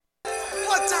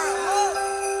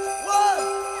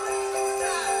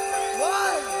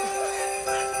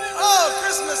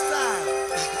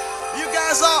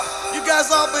you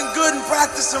guys all been good and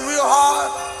practicing real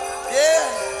hard?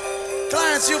 Yeah?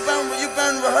 Clients, you've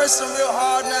been rehearsing real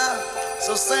hard now.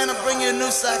 So Santa, bring you a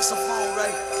new saxophone,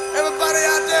 right? Everybody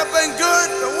out there been good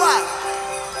or what?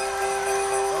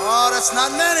 Oh, that's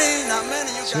not many, not many.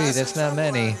 You Sweet, guys that's not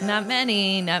many.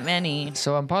 Not many.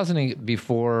 So I'm pausing it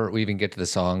before we even get to the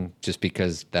song, just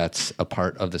because that's a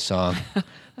part of the song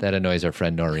that annoys our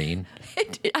friend Noreen.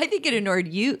 I think it annoyed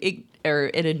you,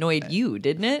 it annoyed you,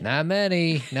 didn't it? Not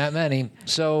many.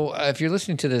 So if you're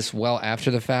listening to this well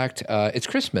after the fact, it's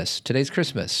Christmas. Today's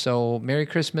Christmas. So Merry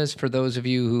Christmas for those of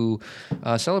you who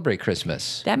celebrate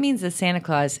Christmas. That means that Santa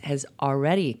Claus has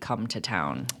already come to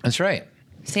town. That's right.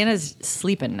 Santa's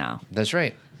sleeping now. That's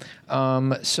right.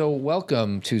 So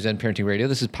welcome to Zen Parenting Radio.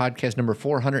 This is podcast number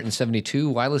 472.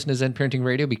 Why listen to Zen Parenting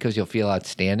Radio? Because you'll feel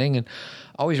outstanding. And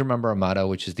always remember our motto,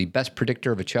 which is the best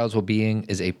predictor of a child's well-being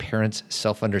is a parent's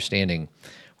self-understanding.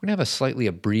 We're going to have a slightly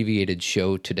abbreviated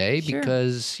show today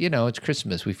because, it's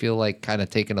Christmas. We feel like kind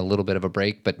of taking a little bit of a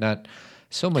break, but not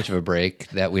so much of a break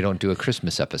that we don't do a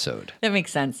Christmas episode. That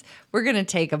makes sense. We're going to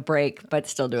take a break, but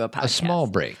still do a podcast. A small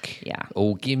break. Yeah.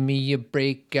 Oh, give me a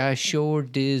break. I sure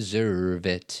deserve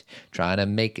it. Trying to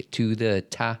make it to the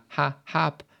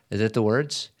hop. Is that the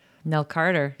words? Nell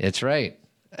Carter. It's right.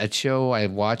 That show I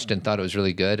watched and thought it was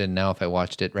really good, and now if I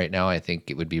watched it right now, I think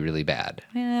it would be really bad.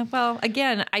 Yeah, well,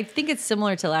 again, I think it's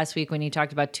similar to last week when you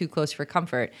talked about Too Close for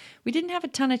Comfort. We didn't have a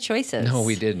ton of choices. No,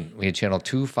 we didn't. We had channel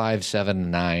 2, 5,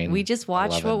 7, 9. We just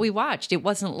watched 11. what we watched. It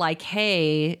wasn't like,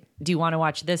 hey, do you want to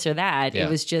watch this or that? Yeah. It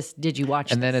was just, did you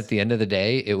watch And this? then at the end of the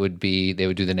day, they would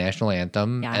do the national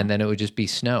anthem, Yeah. and then it would just be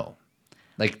snow.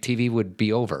 Like TV would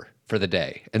be over for the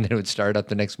day, and then it would start up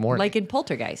the next morning. Like in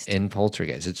Poltergeist.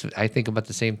 I think about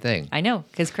the same thing. I know,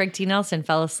 because Craig T. Nelson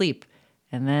fell asleep.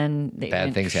 And then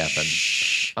Bad things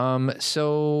happen.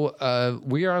 So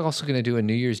we are also going to do a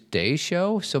New Year's Day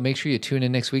show. So make sure you tune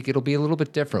in next week. It'll be a little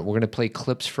bit different. We're going to play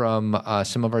clips from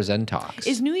some of our Zen Talks.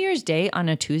 Is New Year's Day on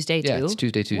a Tuesday, too? Yeah, it's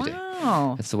Tuesday.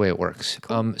 Wow. That's the way it works.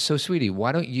 Cool. So, sweetie,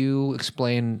 why don't you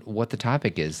explain what the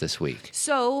topic is this week?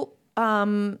 So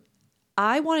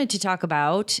I wanted to talk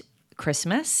about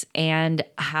Christmas and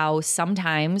how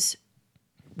sometimes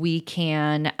we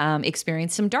can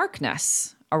experience some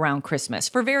darkness around Christmas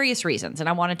for various reasons. And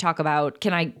I want to talk about,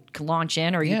 can I launch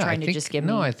in, or are you trying to just give me?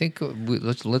 No, I think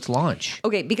let's launch.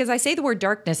 Okay, because I say the word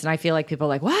darkness and I feel like people are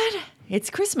like, what? It's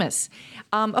Christmas.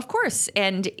 Of course.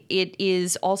 And it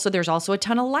is also, there's also a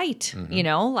ton of light,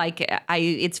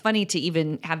 it's funny to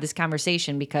even have this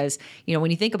conversation because,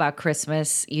 when you think about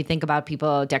Christmas, you think about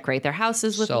people decorate their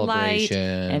houses with light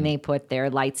and they put their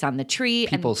lights on the tree.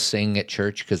 People sing at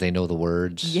church because they know the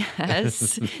words.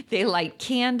 Yes. They light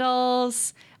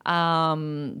candles.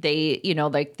 There's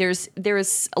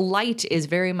light is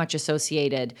very much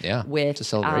associated with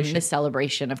the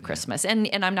celebration of Christmas.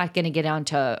 And I'm not going to get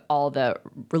onto all the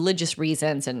religious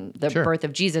reasons and the birth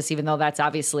of Jesus, even though that's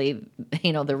obviously,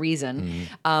 the reason.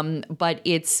 But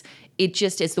it's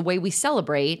the way we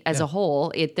celebrate as a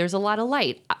whole. There's a lot of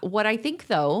light. What I think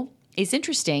though is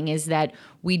interesting is that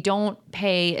we don't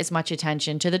pay as much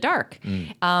attention to the dark.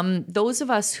 Those of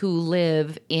us who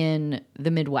live in the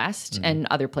Midwest and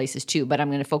other places too, but I'm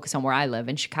going to focus on where I live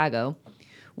in Chicago,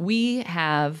 we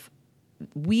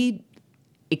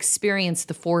experience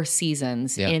the 4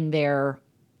 seasons in their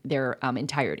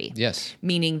entirety. Yes.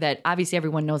 Meaning that obviously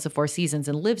everyone knows the 4 seasons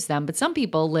and lives them, but some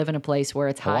people live in a place where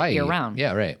it's hot year round.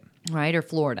 Yeah, right. Right, or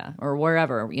Florida or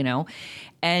wherever,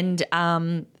 and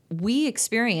we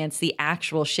experience the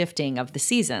actual shifting of the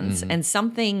seasons. And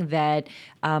something that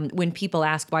when people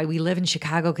ask why we live in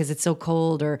Chicago because it's so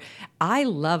cold, or I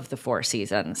love the 4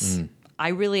 seasons.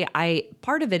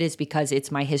 Part of it is because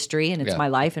it's my history and it's my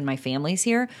life and my family's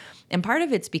here. And part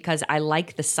of it's because I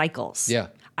like the cycles. Yeah.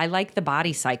 I like the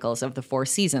body cycles of the 4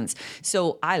 seasons.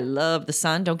 So I love the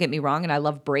sun, don't get me wrong, and I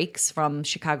love breaks from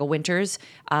Chicago winters.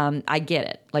 I get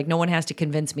it. Like, no one has to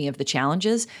convince me of the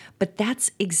challenges, but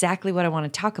that's exactly what I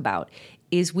want to talk about,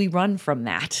 is we run from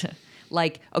that.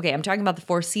 Like, okay, I'm talking about the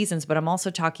 4 seasons, but I'm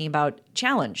also talking about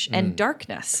challenge and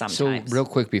darkness sometimes. So real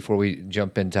quick before we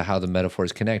jump into how the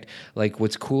metaphors connect, like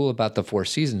what's cool about the 4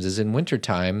 seasons is in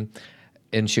wintertime,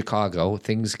 in Chicago,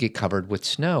 things get covered with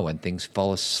snow and things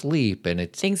fall asleep,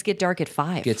 and things get dark at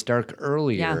 5. Gets dark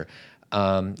earlier.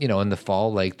 In the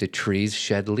fall, like the trees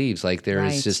shed leaves. Like there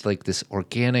is just like this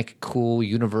organic, cool,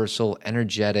 universal,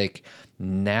 energetic,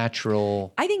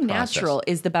 natural. I think process. Natural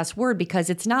is the best word because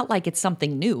it's not like it's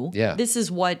something new. Yeah. This is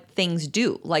what things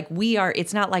do. Like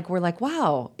it's not like we're like,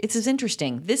 wow, this is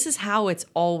interesting. This is how it's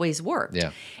always worked.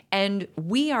 Yeah. And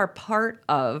we are part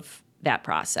of that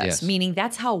process, meaning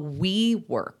that's how we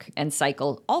work and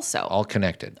cycle also. All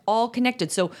connected. All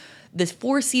connected. So the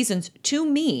 4 seasons, to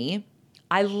me,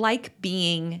 I like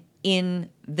being in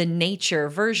the nature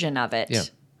version of it. Yeah.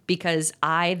 Because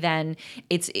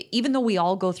even though we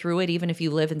all go through it, even if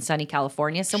you live in sunny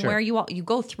California somewhere, you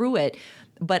go through it.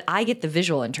 But I get the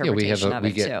visual interpretation of it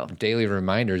too. We get daily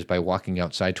reminders by walking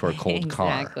outside to our cold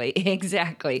car.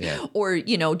 Exactly. Yeah. Or,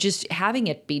 just having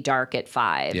it be dark at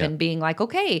 5 and being like,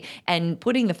 okay, and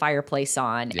putting the fireplace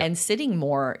on and sitting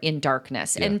more in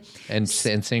darkness. Yeah. And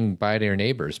saying bye to your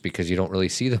neighbors because you don't really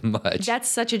see them much. That's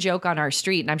such a joke on our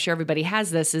street, and I'm sure everybody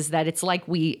has this, is that it's like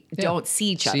we don't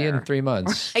see each other. See you in 3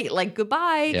 months. Right? Like,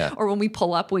 goodbye. Yeah. Or when we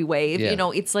pull up, we wave.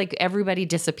 Yeah. It's like everybody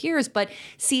disappears. But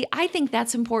see, I think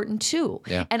that's important too.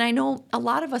 Yeah. And I know a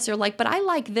lot of us are like, but I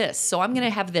like this, so I'm going to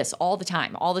have this all the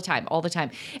time.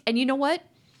 And you know what?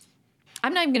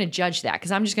 I'm not even going to judge that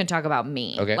because I'm just going to talk about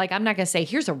me. Okay. Like, I'm not going to say,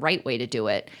 here's a right way to do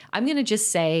it. I'm going to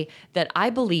just say that I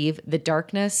believe the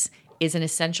darkness is an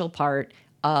essential part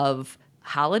of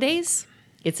holidays.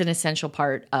 It's an essential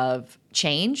part of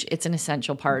change. It's an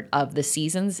essential part of the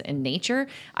seasons and nature.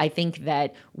 I think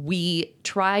that we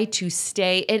try to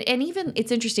stay, and even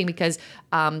it's interesting because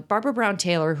Barbara Brown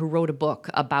Taylor, who wrote a book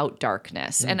about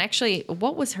darkness, and actually,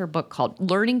 what was her book called?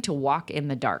 Learning to Walk in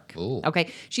the Dark. Ooh.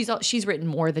 Okay, she's written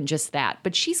more than just that,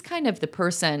 but she's kind of the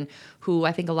person who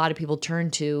I think a lot of people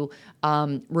turn to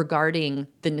regarding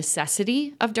the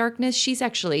necessity of darkness. She's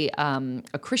actually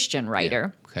a Christian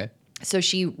writer. Yeah. Okay. So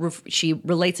she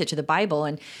relates it to the Bible,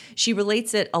 and she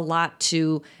relates it a lot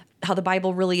to how the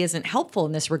Bible really isn't helpful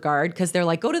in this regard, because they're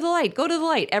like, go to the light, go to the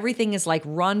light. Everything is like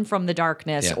run from the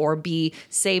darkness or be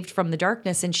saved from the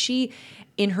darkness. And she,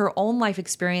 in her own life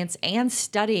experience and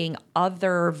studying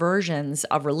other versions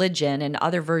of religion and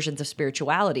other versions of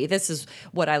spirituality, this is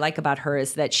what I like about her,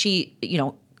 is that she,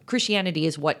 Christianity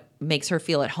is what makes her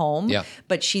feel at home,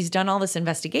 but she's done all this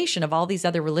investigation of all these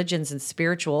other religions and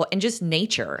spiritual and just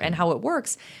nature and how it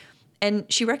works. And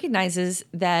she recognizes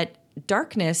that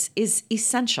darkness is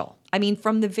essential. I mean,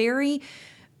 from the very,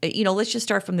 let's just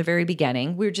start from the very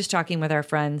beginning. We were just talking with our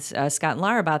friends, Scott and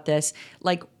Lara, about this.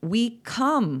 Like, we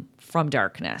come from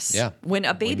darkness. Yeah. When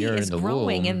a baby is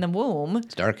growing in the womb.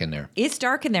 It's dark in there. It's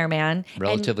dark in there, man.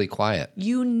 Relatively quiet.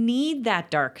 You need that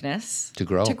darkness to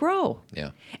grow.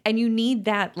 Yeah. And you need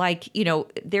that,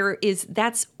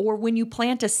 or when you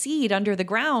plant a seed under the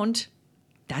ground,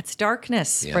 that's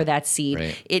darkness for that seed.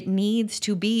 Right. It needs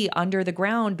to be under the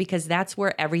ground because that's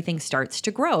where everything starts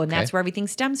to grow, and that's where everything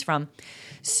stems from.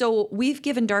 So we've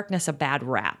given darkness a bad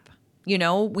rap.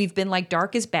 We've been like,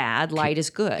 dark is bad, light is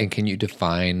good. And can you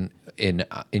define in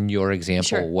your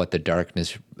example what the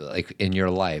darkness, like in your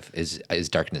life, is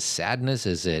darkness sadness?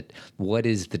 What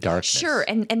is the darkness? Sure.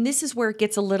 And this is where it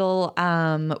gets a little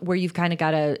where you've kind of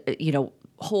got to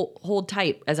hold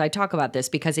tight as I talk about this,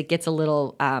 because it gets a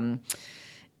little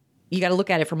you got to look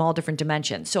at it from all different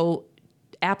dimensions. So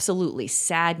absolutely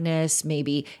sadness,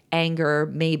 maybe anger,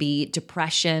 maybe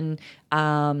depression,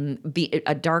 be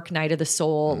a dark night of the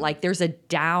soul. Like, there's a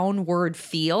downward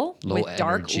feel with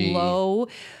dark, low.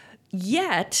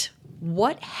 Yet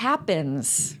what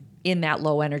happens in that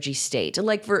low energy state?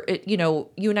 Like, for, you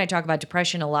and I talk about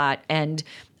depression a lot, and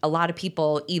a lot of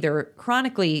people either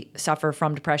chronically suffer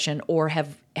from depression or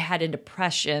have had a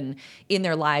depression in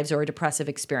their lives or a depressive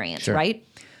experience, right?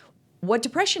 What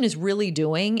depression is really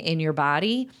doing in your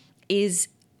body is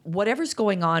whatever's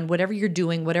going on, whatever you're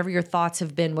doing, whatever your thoughts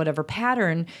have been, whatever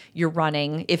pattern you're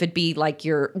running, if it be like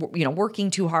you're,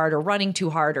 working too hard or running too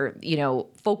hard or,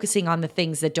 focusing on the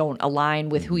things that don't align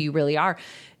with who you really are.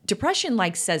 Depression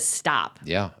says stop.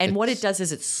 Yeah. And what it does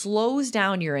is it slows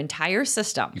down your entire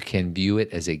system. You can view it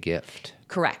as a gift.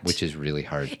 Correct. Which is really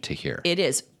hard to hear. It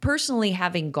is. Personally,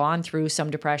 having gone through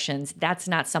some depressions, that's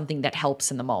not something that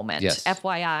helps in the moment. Yes.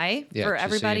 FYI, for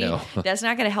everybody, so that's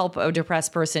not going to help a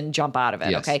depressed person jump out of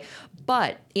it, okay?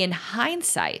 But in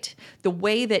hindsight, the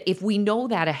way that if we know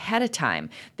that ahead of time,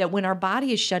 that when our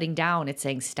body is shutting down, it's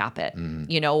saying stop it,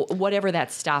 whatever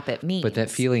that stop it means. But that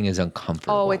feeling is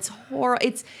uncomfortable. Oh, it's horrible.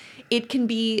 It can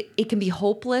be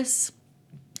hopeless.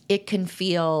 It can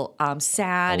feel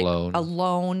sad,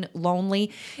 alone,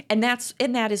 lonely, and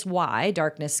that is why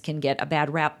darkness can get a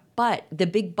bad rap. But the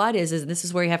big but is this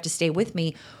is where you have to stay with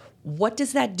me. What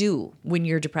does that do when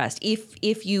you're depressed?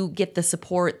 If you get the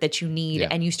support that you need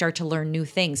and you start to learn new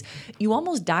things, you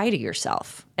almost die to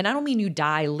yourself. And I don't mean you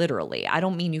die literally. I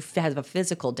don't mean you have a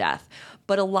physical death.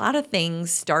 But a lot of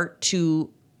things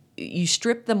you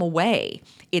strip them away.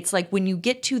 It's like when you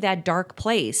get to that dark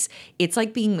place, it's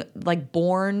like being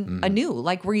born anew,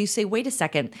 like where you say, wait a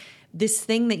second, this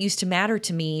thing that used to matter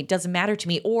to me doesn't matter to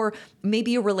me. Or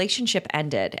maybe a relationship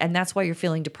ended and that's why you're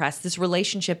feeling depressed. This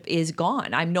relationship is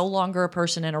gone. I'm no longer a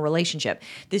person in a relationship.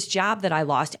 This job that I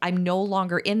lost, I'm no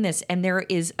longer in this. And there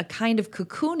is a kind of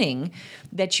cocooning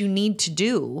that you need to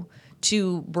do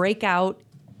to break out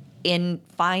and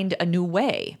find a new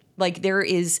way. Like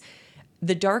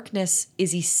the darkness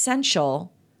is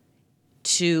essential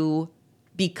to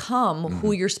become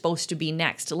who you're supposed to be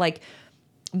next. Like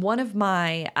one of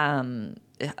my,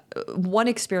 one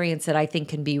experience that I think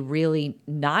can be really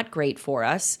not great for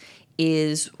us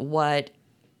is what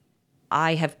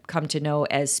I have come to know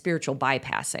as spiritual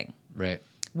bypassing. Right.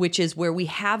 Which is where we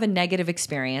have a negative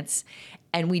experience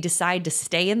and we decide to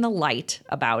stay in the light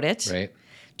about it, right,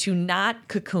 to not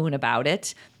cocoon about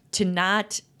it, to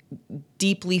not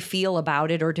deeply feel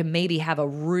about it, or to maybe have a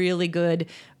really good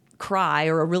cry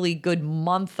or a really good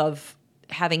month of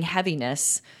having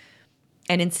heaviness.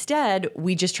 And instead,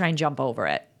 we just try and jump over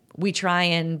it. We try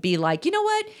and be like, you know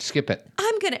what? Skip it.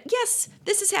 Yes,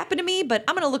 this has happened to me, but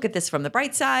I'm going to look at this from the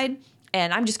bright side.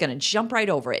 And I'm just going to jump right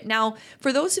over it. Now,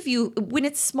 for those of you, when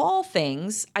it's small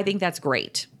things, I think that's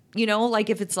great. You know, like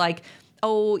if it's like,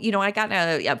 oh, you know, I got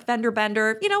a fender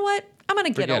bender. You know what? I'm going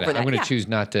to get over that. I'm going to choose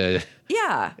not to.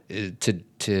 Yeah.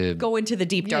 To go into the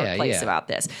deep, dark place about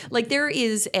this. Like there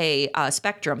is a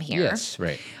spectrum here. Yes,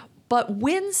 right. But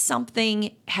when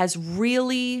something has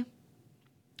really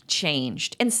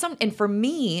changed, and for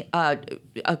me,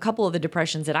 a couple of the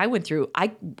depressions that I went through, I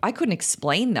couldn't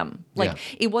explain them. Like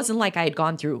it wasn't like I had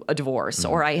gone through a divorce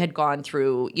or I had gone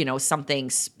through, you know, something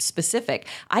specific.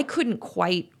 I couldn't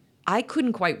quite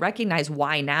recognize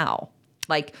why now.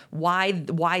 Like why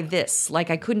this? Like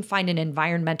I couldn't find an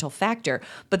environmental factor.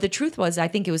 But the truth was, I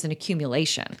think it was an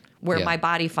accumulation where my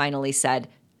body finally said,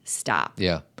 stop.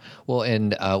 Yeah. Well,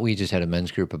 and we just had a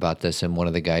men's group about this, and one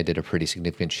of the guy did a pretty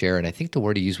significant share, and I think the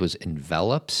word he used was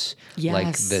envelops. Yes.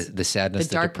 Like the sadness,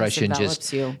 the depression,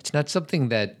 just you. It's not something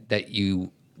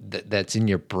that's in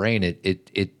your brain.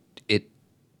 It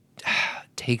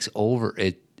takes over.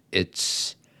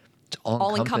 It's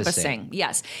all encompassing.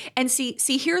 Yes. And see,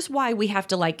 here's why we have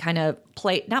to like kind of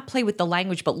not play with the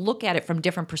language, but look at it from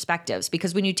different perspectives.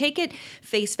 Because when you take it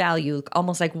face value,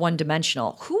 almost like one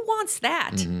dimensional, who wants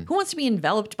that? Mm-hmm. Who wants to be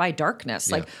enveloped by darkness?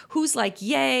 Like who's like,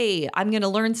 yay, I'm going to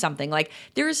learn something. Like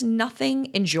there is nothing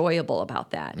enjoyable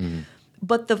about that. Mm-hmm.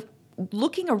 But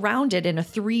looking around it in a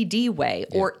 3D way,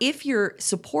 or if you're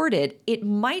supported, it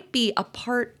might be a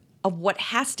part of what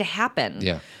has to happen.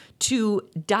 Yeah. To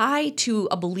die to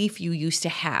a belief you used to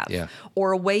have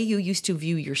or a way you used to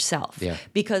view yourself. Yeah.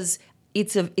 Because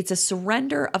it's a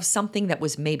surrender of something that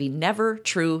was maybe never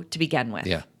true to begin with.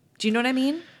 Yeah. Do you know what I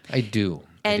mean? I do.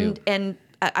 And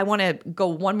I want to go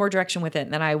one more direction with it.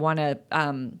 And then I want to,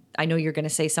 I know you're going to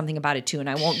say something about it too, and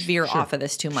I won't veer off of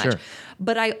this too much. Sure.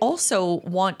 But I also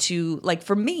want to, like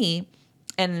for me,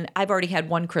 and I've already had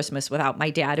one Christmas without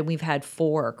my dad, and we've had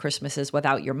 4 Christmases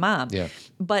without your mom. Yeah.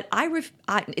 But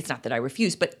it's not that I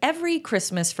refuse, but every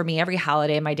Christmas for me, every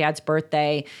holiday, my dad's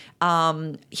birthday,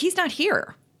 he's not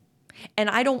here. And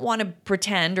I don't want to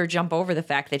pretend or jump over the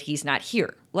fact that he's not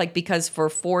here. Like, because for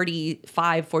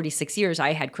 45, 46 years,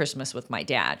 I had Christmas with my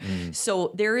dad. Mm.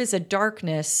 So there is a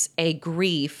darkness, a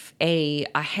grief, a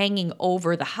hanging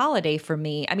over the holiday for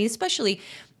me. I mean, especially...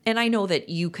 And I know that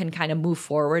you can kind of move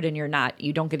forward and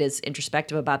you don't get as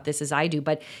introspective about this as I do.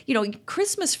 But, you know,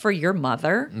 Christmas for your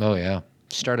mother. Oh, yeah.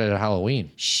 Started at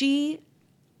Halloween.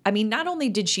 Not only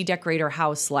did she decorate her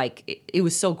house like it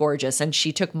was so gorgeous and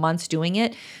she took months doing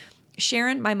it.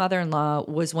 Sharon, my mother-in-law,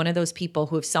 was one of those people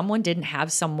who if someone didn't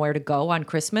have somewhere to go on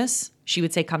Christmas, she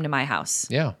would say, come to my house.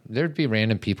 Yeah. There'd be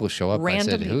random people show up. I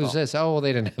said, who's this? Oh, well,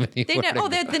 they didn't have anywhere.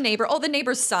 They're the neighbor. Oh, the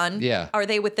neighbor's son. Yeah. Are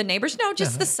they with the neighbors? No,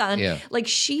 just the son. Yeah. Like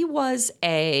she was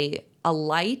a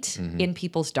light in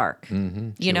people's dark. Mm-hmm.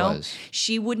 You know,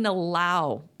 she wouldn't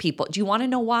allow people. Do you want to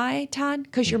know why, Todd?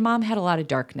 Because your mom had a lot of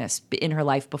darkness in her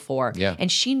life before. Yeah.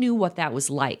 And she knew what that was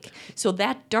like. So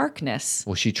that darkness.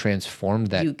 Well, she transformed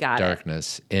that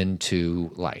darkness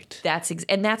into light.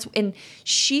 And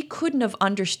she couldn't have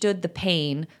understood the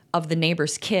pain of the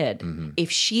neighbor's kid if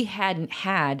she hadn't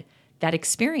had that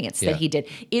experience that he did.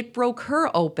 It broke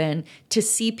her open to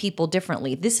see people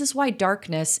differently. This is why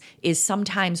darkness is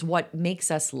sometimes what makes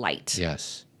us light.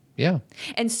 Yes. Yeah.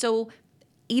 And so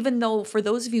even though for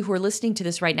those of you who are listening to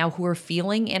this right now who are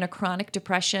feeling in a chronic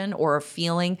depression or are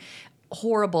feeling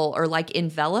horrible or like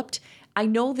enveloped, I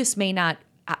know this may not,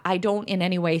 I don't in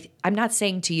any way, I'm not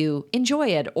saying to you, enjoy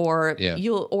it or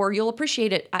you'll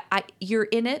appreciate it. You're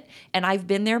in it and I've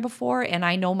been there before and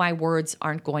I know my words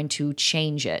aren't going to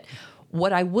change it.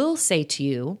 What I will say to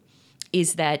you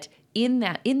is that in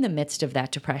the midst of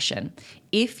that depression,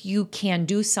 if you can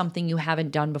do something you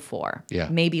haven't done before,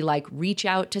 maybe like reach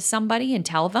out to somebody and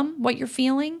tell them what you're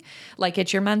feeling, like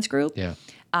at your men's group,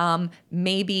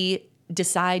 maybe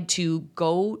decide to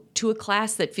go to a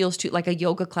class that feels too like a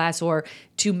yoga class, or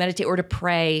to meditate, or to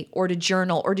pray, or to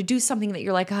journal, or to do something that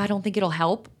you're like, I don't think it'll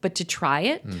help, but to try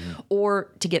it, or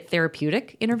to get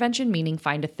therapeutic intervention, meaning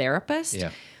find a therapist.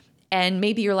 Yeah. And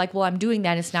maybe you're like, well, I'm doing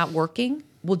that, it's not working.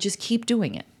 Well, just keep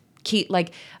doing it. Keep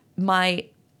the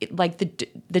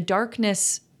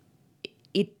darkness.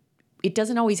 It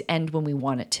doesn't always end when we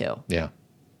want it to. Yeah.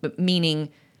 But meaning,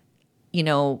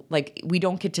 like we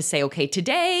don't get to say, okay,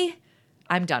 today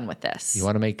I'm done with this. You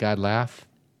want to make God laugh?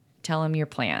 Tell him your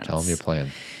plans. Tell him your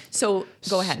plan. So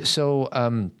go ahead. So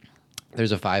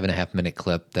there's a 5.5-minute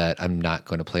clip that I'm not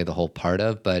going to play the whole part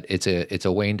of, but it's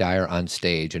a Wayne Dyer on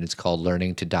stage, and it's called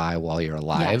 "Learning to Die While You're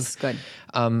Alive." Yes, good.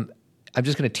 I'm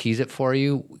just going to tease it for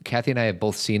you. Cathy and I have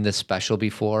both seen this special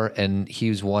before, and he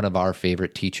was one of our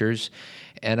favorite teachers.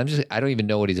 And I don't even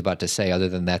know what he's about to say other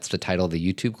than that's the title of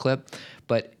the YouTube clip.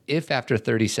 But if after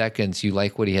 30 seconds you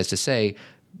like what he has to say,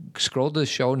 scroll to the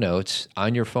show notes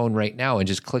on your phone right now and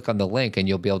just click on the link, and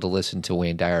you'll be able to listen to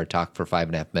Wayne Dyer talk for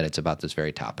 5.5 minutes about this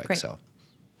very topic. Great. So,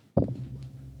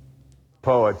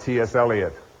 poet T.S.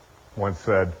 Eliot once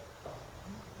said,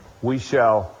 "We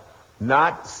shall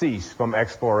not cease from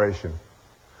exploration.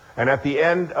 And at the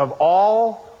end of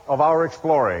all of our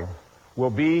exploring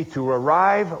will be to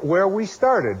arrive where we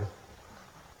started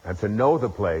and to know the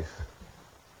place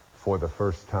for the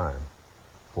first time."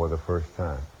 For the first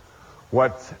time.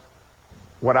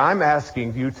 What I'm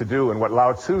asking you to do, and what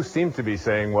Lao Tzu seemed to be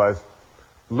saying, was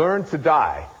learn to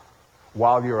die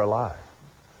while you're alive.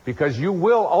 Because you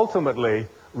will ultimately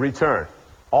return.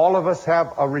 All of us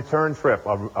have a return trip,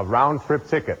 a round trip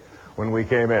ticket when we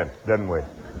came in, didn't we?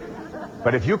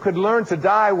 But if you could learn to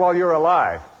die while you're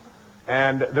alive,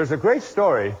 and there's a great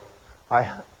story,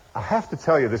 I have to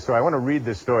tell you this story. I want to read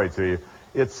this story to you.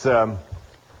 It's a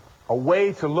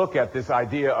way to look at this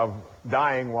idea of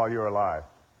dying while you're alive.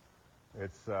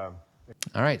 All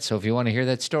right, so if you want to hear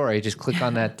that story, just click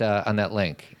on that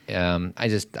link.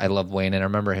 I love Wayne, and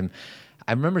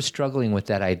I remember struggling with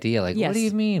that idea. Like, What do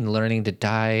you mean learning to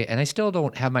die? And I still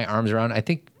don't have my arms around. I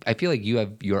feel like you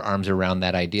have your arms around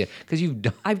that idea because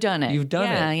I've done it. You've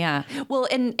done it. Yeah. Well,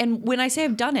 and when I say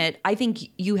I've done it, I think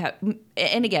you have.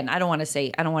 And again, I don't want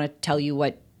to tell you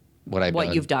what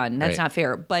you've done. That's not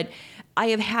fair. But I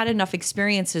have had enough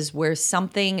experiences where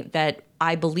something that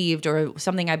I believed, or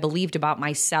something I believed about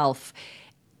myself,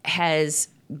 has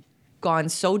gone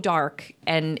so dark,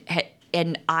 and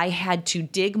I had to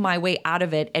dig my way out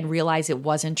of it and realize it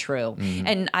wasn't true. Mm-hmm.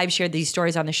 And I've shared these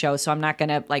stories on the show, so I'm not going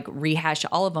to rehash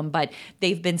all of them, but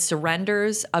they've been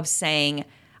surrenders of saying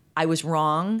I was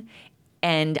wrong.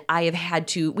 And I have had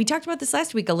to, we talked about this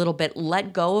last week a little bit,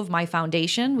 let go of my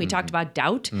foundation. We talked about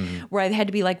doubt, where I've had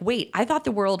to be like, wait, I thought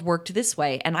the world worked this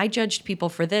way, and I judged people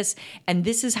for this, and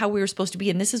this is how we were supposed to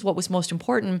be, and this is what was most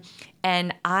important.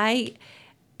 And I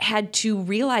had to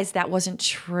realize that wasn't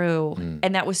true.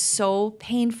 And that was so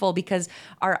painful, because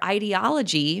our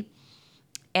ideology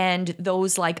and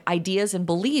those ideas and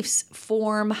beliefs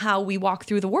form how we walk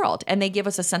through the world, and they give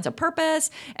us a sense of purpose,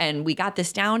 and we got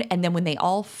this down. And then when they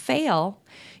all fail,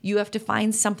 you have to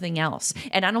find something else.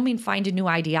 And I don't mean find a new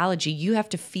ideology. You have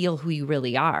to feel who you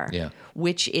really are,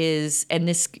 which is, and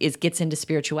gets into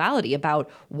spirituality about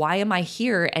why am I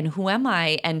here and who am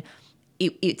I? And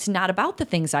it's not about the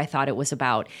things I thought it was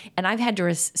about. And I've had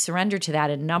to surrender to that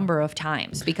a number of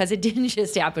times, because it didn't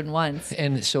just happen once.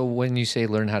 And so when you say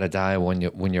learn how to die when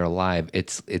you're alive,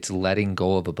 it's letting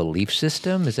go of a belief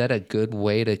system. Is that a good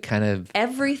way to kind of...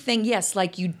 Everything, yes.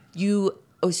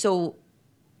 So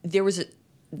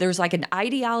there's an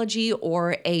ideology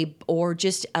or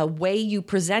just a way you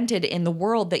present it in the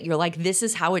world that you're like, this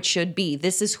is how it should be.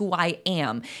 This is who I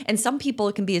am. And some people,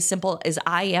 it can be as simple as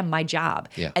I am my job.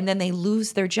 Yeah. And then they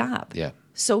lose their job. Yeah.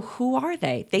 So who are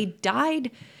they? They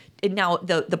died. And now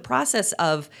the process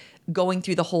of going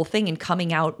through the whole thing and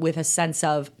coming out with a sense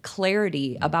of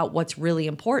clarity about what's really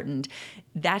important,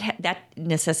 that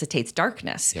necessitates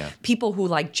darkness. Yeah. People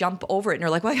who jump over it and are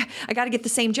like, well, I got to get the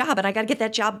same job, and I got to get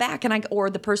that job back. Or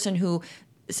the person who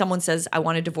someone says, I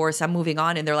want a divorce, I'm moving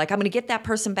on. And they're like, I'm going to get that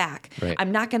person back. Right.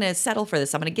 I'm not going to settle for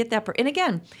this. I'm going to get that person. And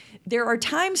again, there are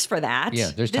times for that.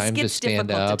 Yeah, there's times to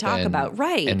stand up to talk about.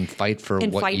 Right. And fight for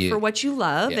what you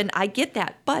love. Yeah. And I get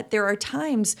that. But there are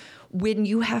times when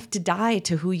you have to die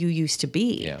to who you used to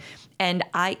be. Yeah. And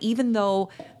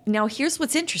now here's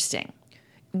what's interesting.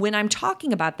 When I'm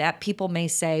talking about that, people may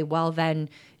say, well, then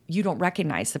you don't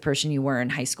recognize the person you were in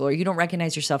high school, or you don't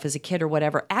recognize yourself as a kid or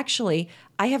whatever. Actually,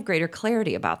 I have greater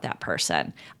clarity about that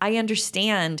person. I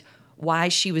understand why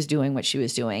she was doing what she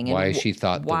was doing, and why she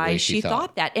thought the way she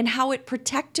thought that, and how it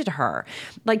protected her.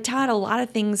 Like, Todd, a lot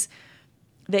of things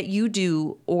that you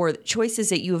do or choices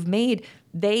that you have made,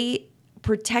 they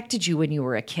protected you when you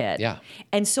were a kid. Yeah.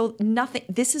 And so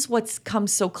this is what's come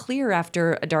so clear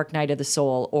after a dark night of the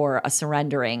soul or a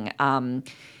surrendering,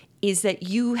 is that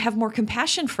you have more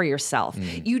compassion for yourself.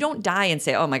 You don't die and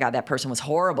say, oh my God, that person was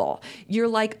horrible. You're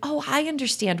like, oh, I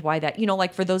understand why that,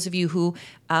 like for those of you who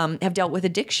have dealt with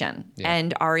addiction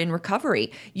and are in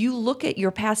recovery, you look at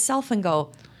your past self and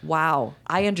go, wow,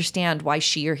 I understand why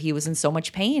she or he was in so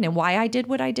much pain and why I did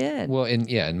what I did. Well,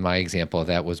 and my example of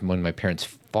that was when my parents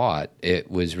fought, it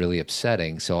was really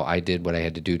upsetting. So I did what I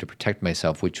had to do to protect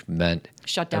myself, which meant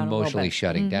emotionally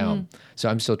shutting down. So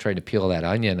I'm still trying to peel that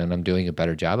onion, and I'm doing a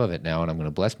better job of it now, and I'm going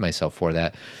to bless myself for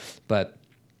that. But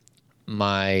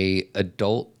my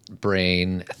adult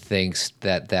brain thinks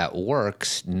that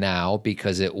works now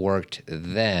because it worked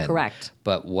then. Correct.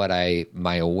 But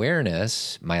my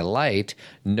awareness, my light,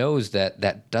 knows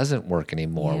that doesn't work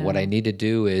anymore. Yeah. What I need to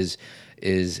do is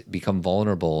become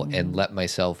vulnerable and let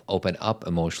myself open up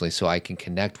emotionally so I can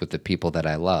connect with the people that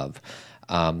I love.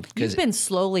 You've been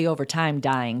slowly over time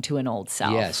dying to an old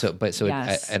self.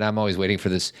 Yeah. And I'm always waiting for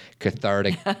this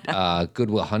cathartic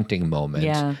Goodwill Hunting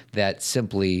moment that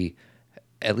simply,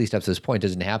 at least up to this point,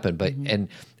 doesn't happen. But and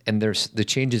the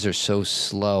changes are so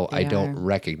slow, I don't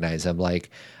recognize them. Like,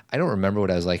 I don't remember what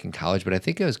I was like in college, but I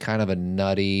think it was kind of a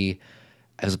nutty.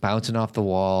 I was bouncing off the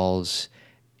walls.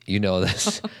 You know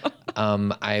this.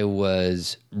 I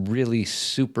was really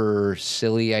super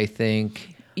silly, I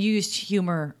think. You used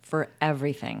humor for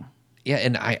everything. Yeah,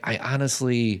 and I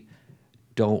honestly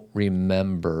don't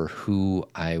remember who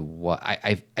I was.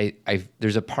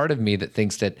 There's a part of me that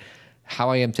thinks that how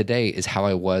I am today is how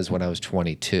I was when I was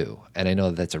 22. And I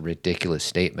know that's a ridiculous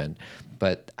statement,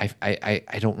 but I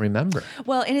don't remember.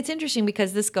 Well, and it's interesting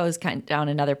because this goes kind of down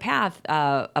another path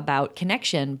about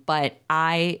connection, but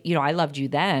I loved you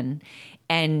then,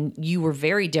 and you were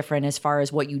very different as far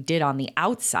as what you did on the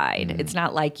outside. It's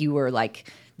not like you were like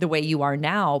the way you are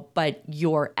now, but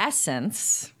your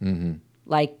essence,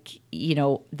 like,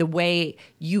 the way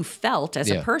you felt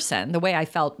as a person, the way I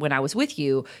felt when I was with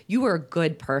you, you were a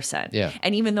good person. Yeah.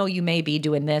 And even though you may be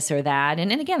doing this or that,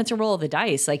 and again, it's a roll of the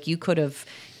dice. Like, you could have,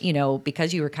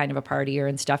 because you were kind of a partier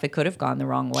and stuff, it could have gone the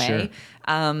wrong way.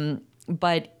 Sure.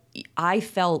 But I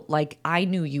felt like I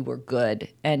knew you were good,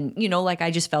 and like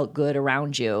I just felt good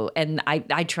around you, and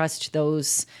I trust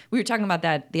those. We were talking about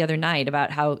that the other night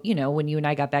about how when you and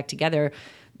I got back together,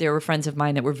 there were friends of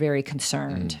mine that were very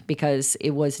concerned because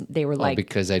they were like,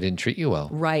 because I didn't treat you well,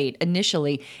 right,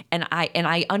 initially, and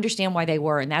I understand why they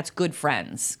were, and that's good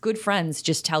friends. Good friends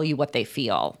just tell you what they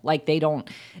feel. Like,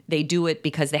 they do it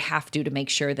because they have to make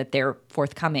sure that they're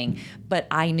forthcoming. But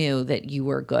I knew that you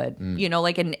were good,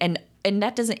 and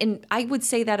that doesn't. And I would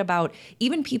say that about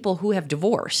even people who have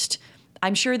divorced.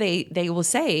 I'm sure they will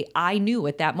say, I knew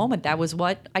at that moment that was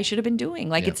what I should have been doing.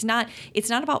 Like, it's not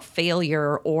about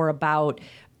failure or about,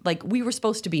 like, we were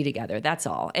supposed to be together. That's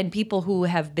all. And people who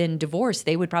have been divorced,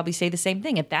 they would probably say the same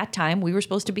thing. At that time, we were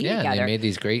supposed to be together. Yeah, they made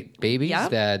these great babies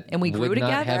and we grew would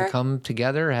together. Not have come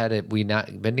together had we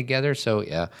not been together. So,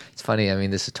 yeah, it's funny. I mean,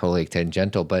 this is totally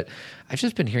tangential, but I've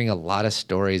just been hearing a lot of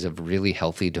stories of really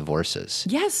healthy divorces.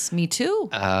 Yes, me too.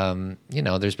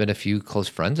 There's been a few close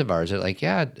friends of ours that are like,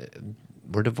 yeah,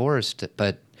 we're divorced,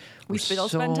 but we still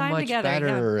spend time much together,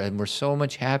 better, and we're so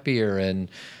much happier. And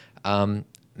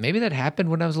maybe that happened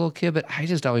when I was a little kid, but I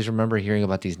just always remember hearing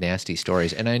about these nasty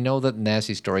stories. And I know that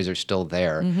nasty stories are still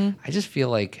there. I just feel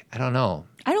like, I don't know.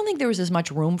 I don't think there was as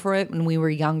much room for it when we were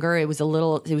younger. It was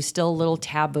still a little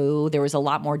taboo. There was a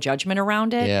lot more judgment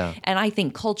around it. Yeah. And I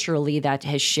think culturally that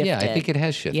has shifted. Yeah, I think it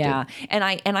has shifted. Yeah. And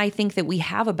I think that we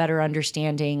have a better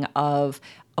understanding of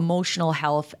emotional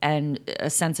health and a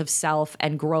sense of self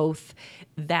and growth.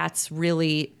 That's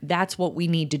what we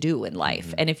need to do in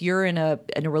life. And if you're in a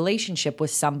relationship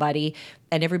with somebody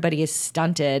and everybody is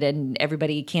stunted and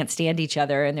everybody can't stand each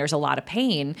other and there's a lot of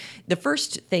pain, the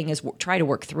first thing is try to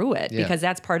work through it, because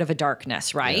that's part of a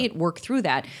darkness, right? Yeah. Work through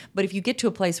that. But if you get to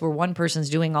a place where one person's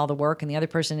doing all the work and the other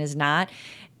person is not,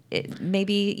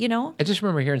 maybe, I just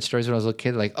remember hearing stories when I was a little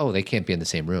kid, like, oh, they can't be in the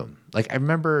same room. Like, I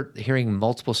remember hearing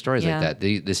multiple stories like that.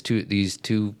 These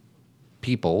two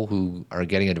people who are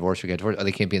getting a divorce or get divorced,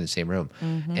 they can't be in the same room.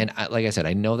 And like I said,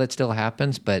 I know that still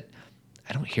happens, but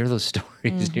I don't hear those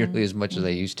stories nearly as much as I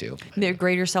used to. There's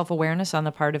greater self-awareness on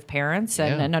the part of parents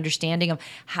and an understanding of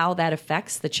how that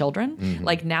affects the children.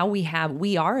 Like now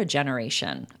we are a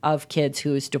generation of kids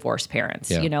who's divorced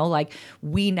parents, you know, like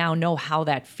we now know how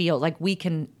that feels. Like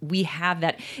we have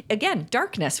that, again,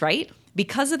 darkness, right?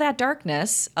 Because of that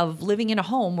darkness of living in a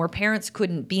home where parents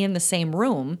couldn't be in the same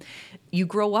room, you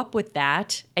grow up with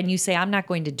that and you say, I'm not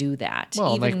going to do that.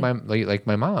 Well, like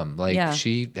my mom,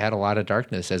 she had a lot of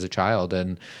darkness as a child,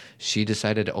 and she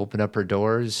decided to open up her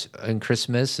doors on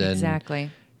Christmas. And exactly.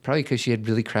 Probably because she had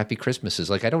really crappy Christmases.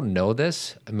 Like, I don't know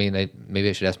this. I mean, maybe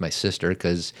I should ask my sister,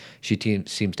 because she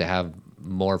seems to have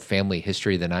more family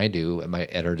history than I do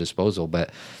at her disposal.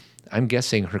 But I'm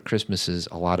guessing her Christmases,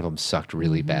 a lot of them sucked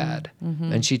really bad.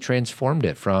 And she transformed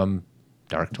it from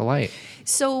dark to light.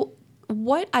 So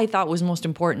what I thought was most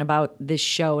important about this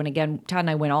show, and again, Todd and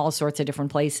I went all sorts of different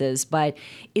places, but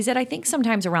is that I think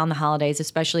sometimes around the holidays,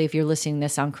 especially if you're listening to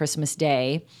this on Christmas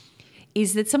Day,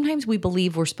 is that sometimes we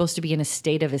believe we're supposed to be in a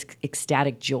state of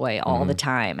ecstatic joy all the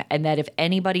time. And that if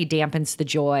anybody dampens the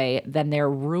joy, then they're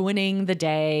ruining the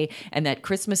day, and that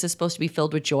Christmas is supposed to be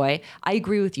filled with joy. I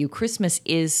agree with you. Christmas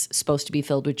is supposed to be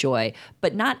filled with joy,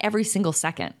 but not every single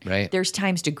second. Right. There's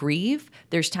times to grieve.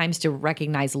 There's times to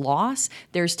recognize loss.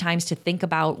 There's times to think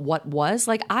about what was.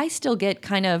 Like, I still get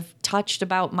kind of touched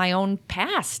about my own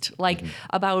past, like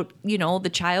about, you know, the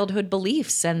childhood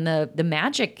beliefs and the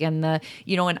magic and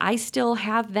and I still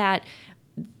have that,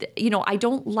 I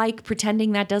don't like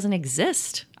pretending that doesn't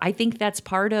exist. I think that's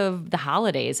part of the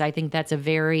holidays. I think that's a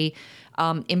very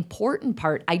important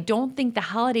part. I don't think the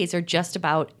holidays are just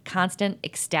about constant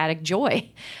ecstatic joy.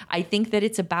 I think that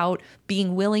it's about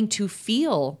being willing to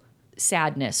feel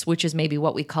sadness, which is maybe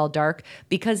what we call dark,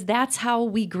 because that's how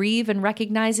we grieve and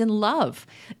recognize and love.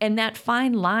 And that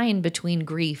fine line between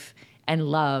grief and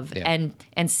love and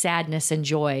sadness and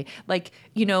joy. Like,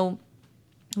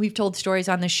 we've told stories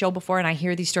on this show before, and I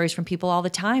hear these stories from people all the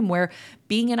time, where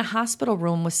being in a hospital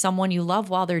room with someone you love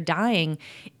while they're dying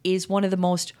is one of the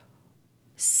most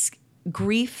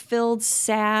grief-filled,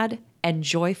 sad, and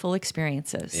joyful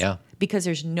experiences. Yeah. Because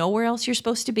there's nowhere else you're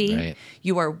supposed to be. Right.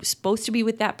 You are supposed to be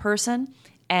with that person,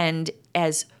 and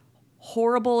as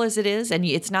horrible as it is, and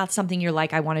it's not something you're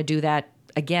like, I want to do that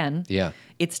again. Yeah.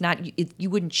 It's not, you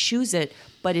wouldn't choose it,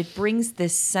 but it brings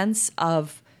this sense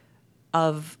of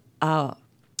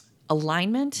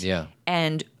alignment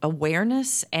and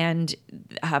awareness, and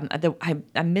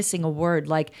I'm missing a word,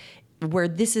 like where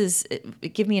this is,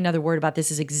 give me another word about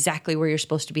this, is exactly where you're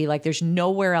supposed to be. Like, there's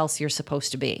nowhere else you're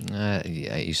supposed to be. Yeah,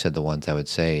 you said the ones I would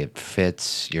say. It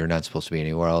fits. You're not supposed to be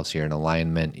anywhere else. You're in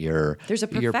alignment. There's a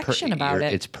perfection about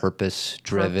it. It's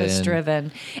purpose-driven.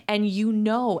 Purpose-driven. And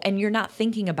and you're not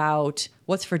thinking about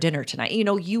what's for dinner tonight.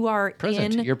 You are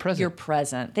present. You're present. You're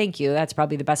present. Thank you. That's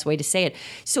probably the best way to say it.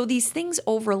 So these things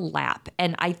overlap.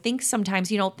 And I think sometimes,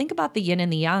 think about the yin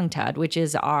and the yang, Todd, which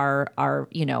is our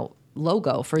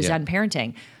logo for Zen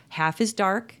parenting. Half is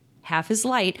dark, half is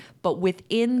light, but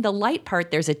within the light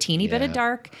part, there's a teeny bit of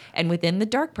dark, and within the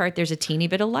dark part, there's a teeny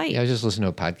bit of light. Yeah, I was just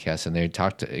listening to a podcast, and they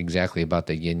talked exactly about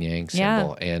the yin-yang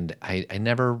symbol, and I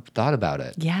never thought about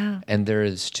it. Yeah. And there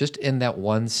is, just in that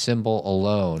one symbol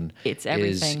alone, it's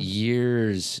everything. Is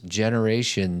years,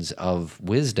 generations of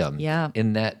wisdom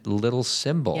in that little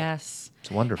symbol. Yes. It's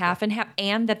wonderful. Half and half,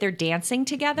 and that they're dancing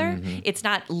together. It's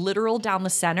not literal down the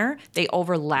center. They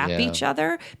overlap each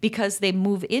other because they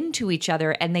move into each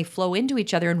other and they flow into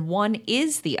each other, and one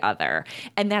is the other.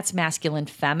 And that's masculine,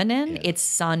 feminine. It's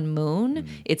sun, moon.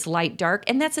 It's light, dark.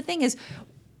 And that's the thing is,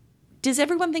 does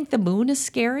everyone think the moon is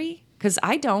scary? Because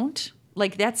I don't.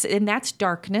 Like, that's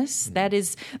darkness. That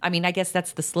is, I guess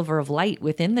that's the sliver of light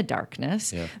within the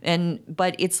darkness. Yeah.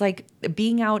 But it's like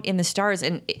being out in the stars.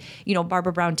 And,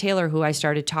 Barbara Brown Taylor, who I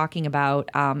started talking about,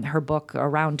 her book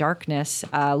Around Darkness,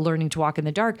 Learning to Walk in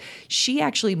the Dark, she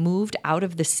actually moved out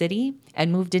of the city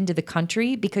and moved into the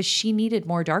country because she needed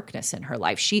more darkness in her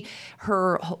life.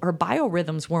 Her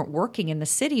biorhythms weren't working in the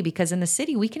city, because in the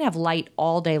city we can have light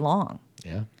all day long.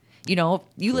 Yeah.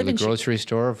 You live in the grocery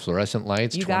store, fluorescent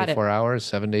lights, 24 hours,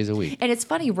 7 days a week. And it's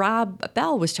funny, Rob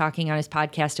Bell was talking on his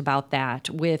podcast about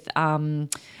that with, I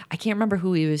can't remember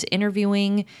who he was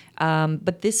interviewing,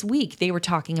 but this week they were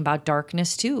talking about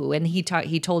darkness too. And he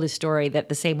told his story, that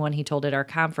the same one he told at our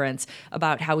conference,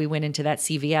 about how he went into that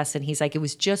CVS, and he's like, it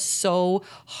was just so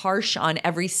harsh on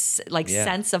every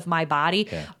sense of my body.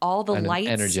 Yeah. All the lights.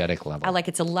 An energetic level. Like,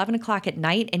 it's 11 o'clock at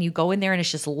night and you go in there and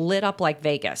it's just lit up like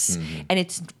Vegas. And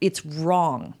it's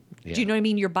wrong. Yeah. Do you know what I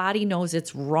mean? Your body knows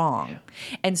it's wrong.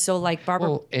 Yeah. And so, like, Barbara...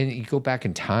 Well, and you go back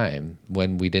in time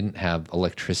when we didn't have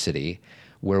electricity,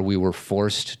 where we were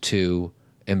forced to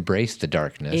embrace the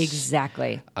darkness.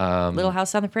 Exactly. Little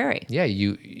House on the Prairie. Yeah,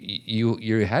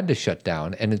 you had to shut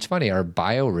down. And it's funny, our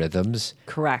biorhythms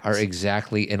are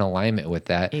exactly in alignment with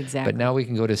that. Exactly. But now we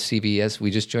can go to CVS.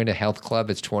 We just joined a health club.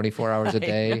 It's 24 hours a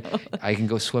day. I can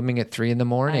go swimming at 3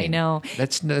 a.m. I know.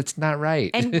 That's not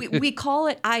right. And we call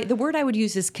it, the word I would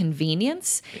use is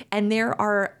convenience. And there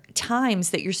are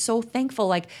times that you're so thankful,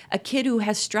 like a kid who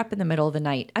has strep in the middle of the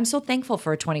night. I'm so thankful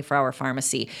for a 24-hour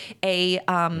pharmacy.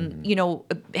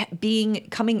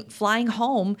 Flying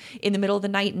home in the middle of the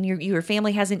night and your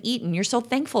family hasn't eaten. You're so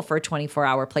thankful for a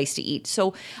 24-hour place to eat.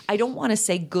 So I don't want to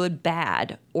say good,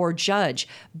 bad, or judge,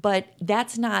 but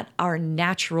that's not our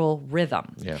natural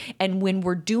rhythm. Yeah. And when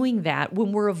we're doing that,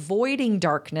 when we're avoiding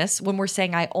darkness, when we're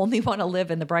saying, I only want to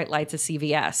live in the bright lights of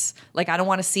CVS, like I don't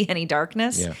want to see any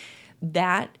darkness,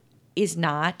 that is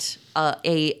not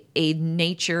a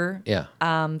nature,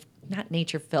 not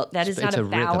nature felt. That is not a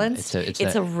balance. It's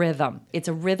a rhythm. It's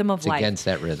a rhythm of life. Against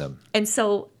that rhythm. And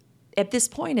so at this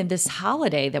point in this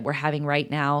holiday that we're having right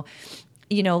now,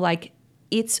 like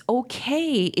it's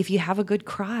okay if you have a good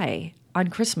cry on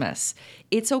Christmas.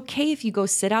 It's okay if you go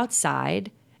sit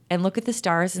outside and look at the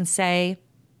stars and say,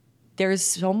 there's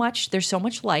so much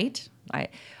light,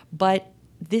 but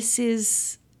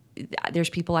there's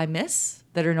people I miss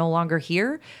that are no longer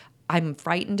here. I'm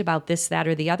frightened about this, that,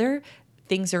 or the other.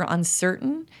 Things are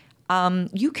uncertain.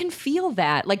 You can feel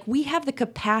that. Like we have the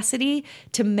capacity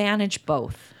to manage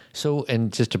both. So,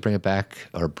 and just to bring it back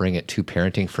or bring it to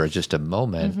parenting for just a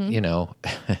moment, when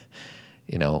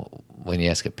you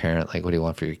ask a parent, like, what do you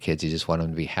want for your kids? You just want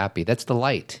them to be happy. That's the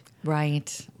light.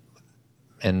 Right.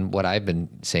 And what I've been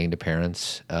saying to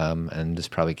parents, and this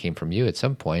probably came from you at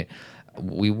some point,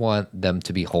 we want them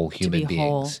to be whole human beings.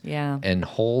 Whole, yeah. And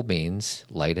whole means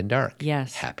light and dark.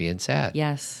 Yes. Happy and sad.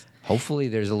 Yes. Hopefully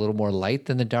there's a little more light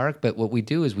than the dark, but what we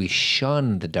do is we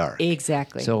shun the dark.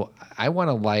 Exactly. So I want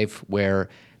a life where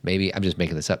maybe, I'm just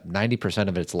making this up, 90%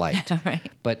 of it's light. Right.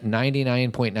 But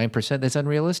 99.9% that's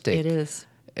unrealistic. It is.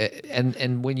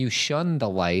 And when you shun the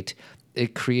light,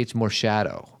 it creates more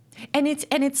shadow. And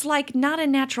it's like not a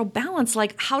natural balance.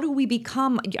 Like, how do we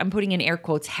become, I'm putting in air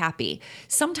quotes, happy?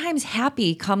 Sometimes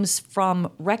happy comes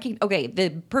from okay,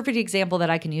 the perfect example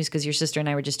that I can use, because your sister and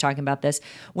I were just talking about this.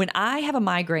 When I have a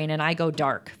migraine and I go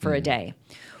dark for a day,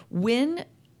 when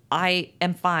I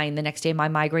am fine the next day, my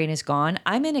migraine is gone,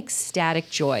 I'm in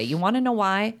ecstatic joy. You want to know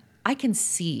why? I can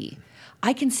see.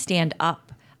 I can stand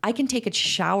up. I can take a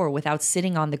shower without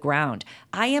sitting on the ground.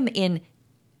 I am in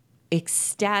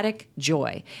ecstatic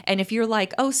joy. And if you're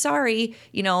like, oh, sorry,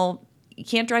 you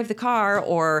can't drive the car,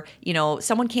 or,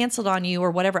 someone canceled on you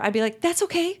or whatever, I'd be like, that's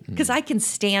okay, because I can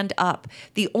stand up.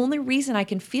 The only reason I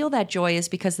can feel that joy is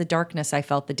because the darkness I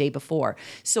felt the day before.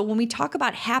 So when we talk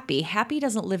about happy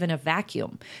doesn't live in a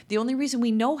vacuum. The only reason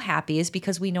we know happy is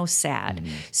because we know sad.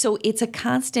 So it's a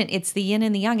constant, it's the yin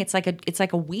and the yang. It's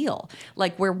like a wheel,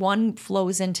 like where one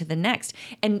flows into the next.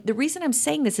 And the reason I'm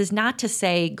saying this is not to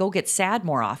say go get sad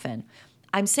more often.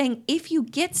 I'm saying if you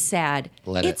get sad,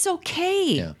 it's okay.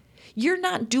 Yeah. You're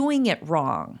not doing it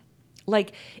wrong.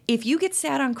 Like if you get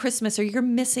sad on Christmas, or you're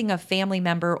missing a family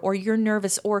member, or you're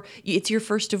nervous, or it's your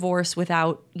first divorce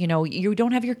without, you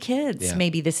don't have your kids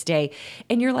maybe this day,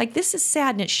 and you're like, this is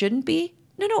sad and it shouldn't be.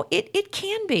 No, it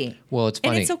can be. Well, it's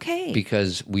funny. And it's okay.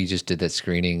 Because we just did that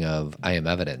screening of I Am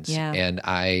Evidence. Yeah. And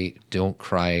I don't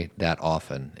cry that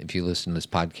often. If you listen to this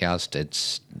podcast,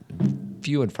 it's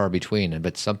few and far between.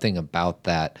 But something about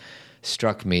that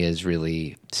struck me as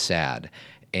really sad.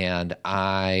 And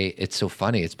it's so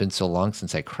funny. It's been so long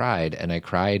since I cried, and I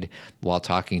cried while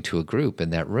talking to a group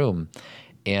in that room.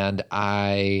 And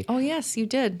oh yes, you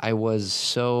did. I was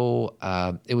so,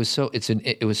 it was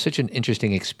such an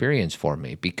interesting experience for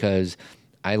me, because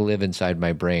I live inside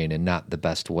my brain in not the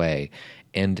best way.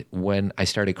 And when I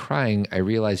started crying, I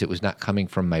realized it was not coming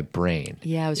from my brain.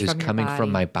 Yeah, it was coming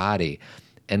from my body.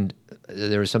 And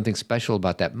there was something special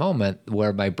about that moment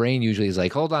where my brain usually is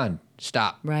like, hold on,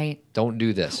 stop. Right. Don't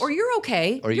do this. Or you're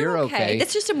okay. Or you're okay.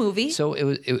 It's just a movie. So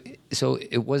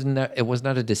it was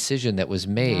not a decision that was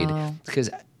made. No. Because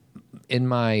in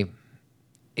my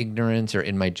ignorance or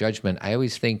in my judgment, I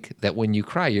always think that when you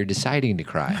cry, you're deciding to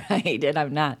cry. Right, and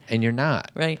I'm not. And you're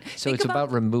not. Right. So it's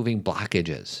about removing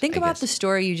blockages. Think about the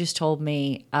story you just told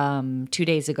me 2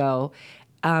 days ago.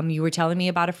 You were telling me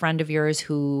about a friend of yours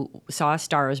who saw A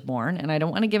Star Is Born, and I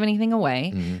don't want to give anything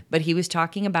away, but he was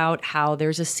talking about how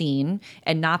there's a scene,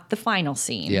 and not the final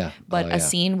scene, but a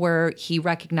scene where he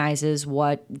recognizes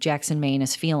what Jackson Maine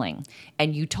is feeling.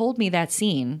 And you told me that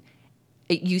scene.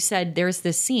 You said there's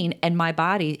this scene, and my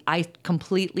body, I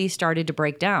completely started to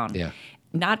break down. Yeah.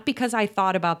 not because I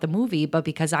thought about the movie, but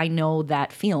because I know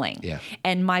that feeling. Yeah.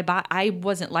 And I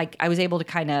wasn't like, I was able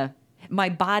to my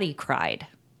body cried.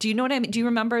 Do you know what I mean? Do you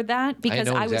remember that? Because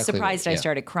I was surprised I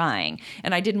started crying.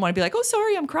 And I didn't want to be like, oh,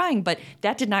 sorry, I'm crying. But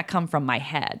that did not come from my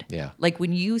head. Yeah. Like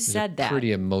when you said that.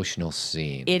 Pretty emotional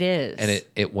scene. It is. And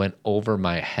it went over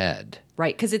my head.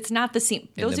 Right, because it's not the scene.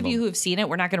 Those of you who have seen it,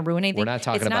 we're not going to ruin anything. We're not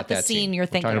talking about that scene. It's not the scene you're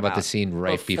thinking about. We're talking about the scene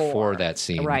right before that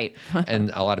scene. Right.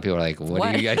 And a lot of people are like, what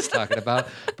are you guys talking about?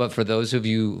 But for those of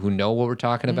you who know what we're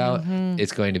talking about,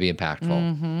 it's going to be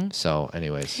impactful. So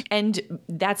anyways. And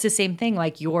that's the same thing.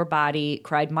 Like your body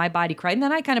cried, my body cried. And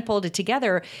then I kind of pulled it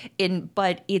together.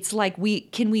 But it's like,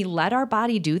 can we let our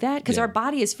body do that? Because our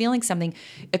body is feeling something.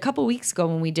 A couple weeks ago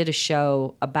when we did a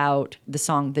show about the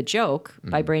song The Joke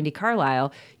by Brandy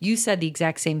Carlisle, you said the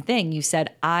exact same thing. You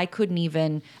said, I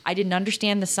didn't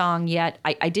understand the song yet.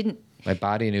 I didn't. My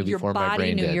body knew before my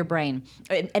brain did. Your body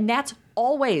knew your brain. And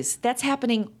that's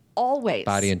happening always.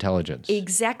 Body intelligence.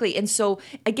 Exactly. And so,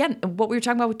 again, what we were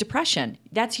talking about with depression,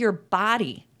 that's your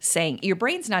body saying, your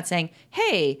brain's not saying,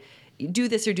 hey, do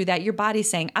this or do that. Your body's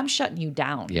saying, I'm shutting you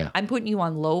down. Yeah. I'm putting you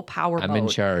on low power mode. I'm in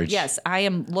charge. Yes, I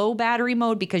am low battery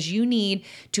mode because you need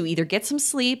to either get some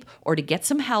sleep or to get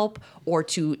some help or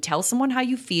to tell someone how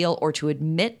you feel or to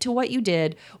admit to what you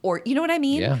did or, you know what I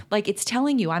mean? Yeah. Like it's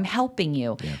telling you, I'm helping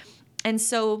you. Yeah. And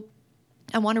so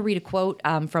I want to read a quote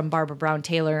from Barbara Brown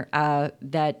Taylor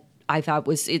that I thought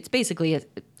it's basically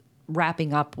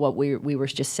wrapping up what we were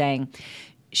just saying.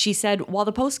 She said, while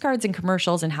the postcards and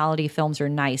commercials and holiday films are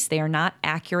nice, they are not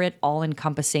accurate,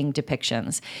 all-encompassing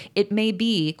depictions. It may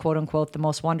be, quote unquote, the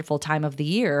most wonderful time of the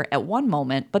year at one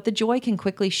moment, but the joy can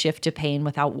quickly shift to pain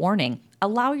without warning.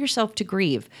 Allow yourself to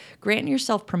grieve. Grant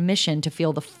yourself permission to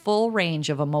feel the full range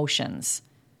of emotions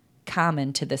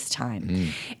common to this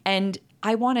time. And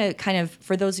I want to kind of,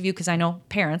 for those of you, because I know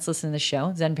parents listen to the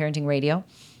show, Zen Parenting Radio,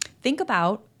 think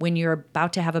about when you're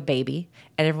about to have a baby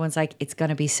and everyone's like, it's going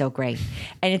to be so great.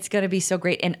 And it's going to be so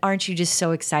great. And aren't you just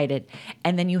so excited?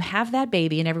 And then you have that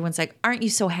baby and everyone's like, aren't you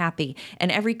so happy?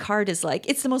 And every card is like,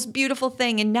 it's the most beautiful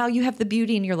thing. And now you have the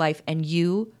beauty in your life and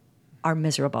you are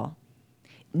miserable.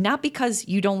 Not because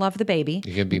you don't love the baby.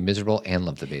 You're going to be miserable and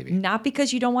love the baby. Not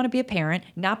because you don't want to be a parent.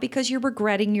 Not because you're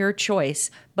regretting your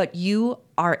choice. But you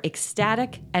are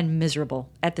ecstatic and miserable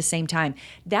at the same time.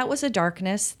 That was a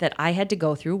darkness that I had to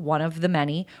go through, one of the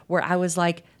many, where I was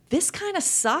like, this kind of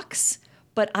sucks,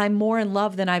 but I'm more in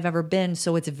love than I've ever been,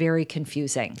 so it's very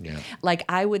confusing. Yeah. Like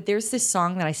there's this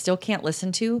song that I still can't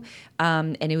listen to,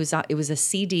 and it was a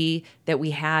CD that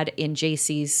we had in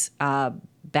JC's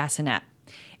bassinet.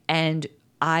 And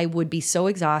I would be so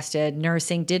exhausted,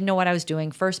 nursing, didn't know what I was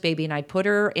doing, first baby, and I'd put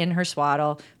her in her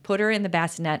swaddle, put her in the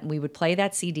bassinet, and we would play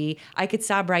that CD. I could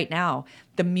sob right now.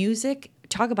 The music,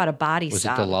 talk about a body sob. Was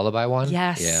it the lullaby one?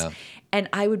 Yes. Yeah. And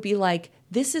I would be like,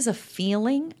 this is a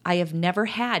feeling I have never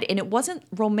had. And it wasn't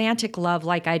romantic love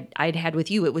like I'd had with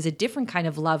you. It was a different kind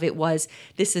of love. It was,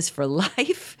 this is for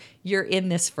life. You're in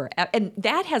this forever. And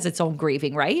that has its own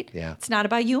grieving, right? Yeah. It's not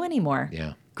about you anymore.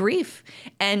 Yeah. Grief.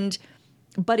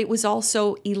 But it was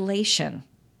also elation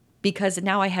because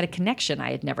now I had a connection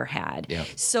I had never had. Yeah.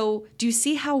 So do you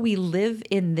see how we live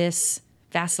in this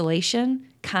vacillation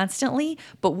constantly,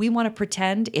 but we want to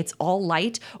pretend it's all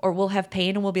light, or we'll have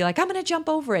pain and we'll be like, I'm going to jump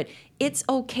over it. It's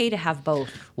okay to have both.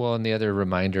 Well, and the other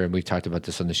reminder, and we've talked about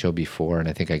this on the show before, and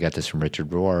I think I got this from Richard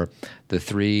Rohr, the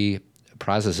three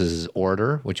processes is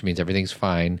order, which means everything's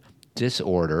fine,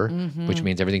 disorder, which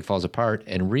means everything falls apart,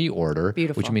 and reorder,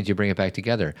 which means you bring it back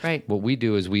together. Right. What we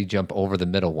do is we jump over the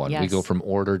middle one. Yes. We go from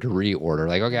order to reorder.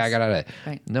 Like, okay, I got it.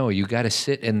 Right. No, you got to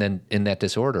sit in that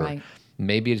disorder. Right.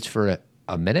 Maybe it's for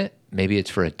a minute. Maybe it's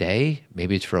for a day.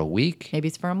 Maybe it's for a week. Maybe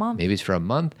it's for a month. Maybe it's for a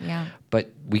month. Yeah.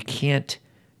 But we can't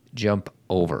jump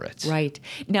over it. Right.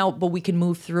 Now, but we can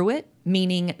move through it,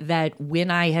 meaning that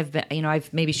when I have been,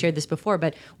 I've maybe shared this before,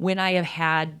 but when I have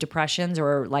had depressions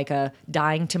or like a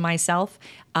dying to myself,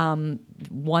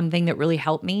 one thing that really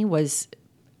helped me was,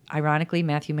 ironically,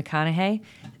 Matthew McConaughey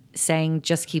saying,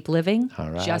 just keep living. All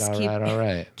right, just all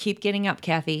right. Keep getting up,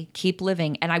 Cathy. Keep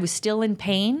living. And I was still in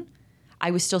pain.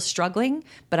 I was still struggling,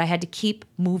 but I had to keep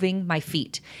moving my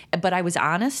feet. But I was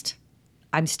honest.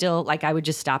 I'm still, like, I would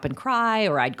just stop and cry,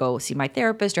 or I'd go see my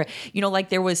therapist, or,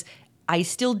 I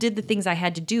still did the things I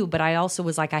had to do, but I also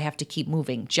was like, I have to keep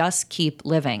moving, just keep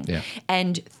living. Yeah.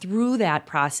 And through that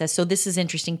process, so this is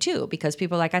interesting too, because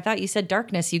people are like, I thought you said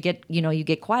darkness, you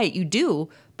get quiet. You do,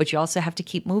 but you also have to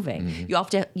keep moving.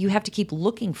 Mm-hmm. You have to keep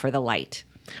looking for the light.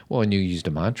 Well, and you used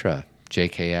a mantra,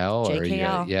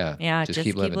 JKL. Yeah, just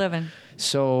keep living.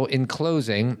 So in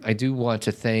closing, I do want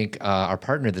to thank our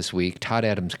partner this week, Todd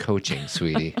Adams Coaching,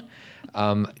 sweetie.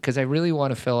 because I really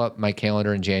want to fill up my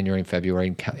calendar in January and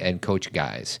February and coach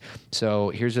guys. So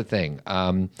here's the thing.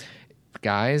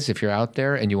 Guys, if you're out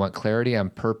there and you want clarity on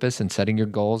purpose and setting your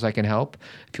goals, I can help.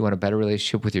 If you want a better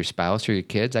relationship with your spouse or your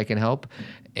kids, I can help.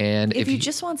 And if you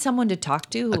just want someone to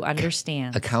talk to who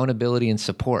understands. Accountability and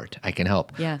support, I can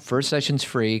help. Yeah. First session's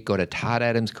free. Go to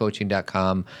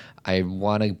toddadamscoaching.com. I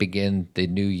want to begin the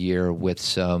new year with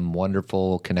some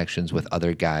wonderful connections with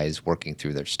other guys working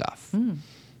through their stuff.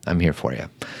 I'm here for you.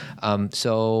 And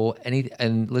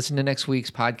listen to next week's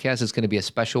podcast. It's going to be a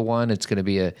special one. It's going to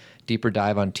be a deeper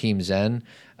dive on Team Zen.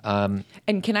 And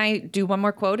can I do one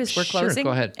more quote as we're closing?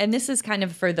 Sure, go ahead. And this is kind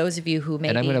of for those of you who maybe...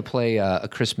 And I'm going to play a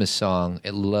Christmas song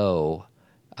at low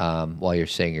while you're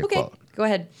saying your quote. Go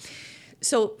ahead.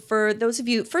 So for those of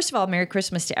you, first of all, Merry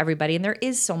Christmas to everybody. And there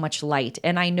is so much light.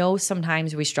 And I know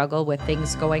sometimes we struggle with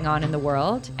things going on in the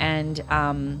world and,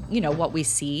 what we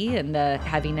see and the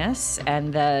heaviness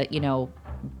and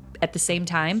at the same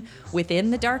time, within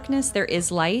the darkness, there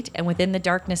is light. And within the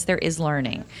darkness, there is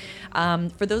learning.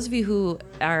 For those of you who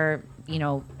are,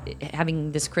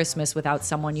 having this Christmas without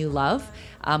someone you love,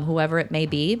 whoever it may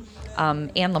be,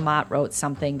 Anne Lamott wrote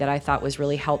something that I thought was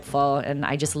really helpful, and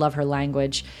I just love her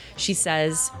language. She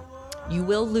says, "You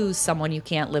will lose someone you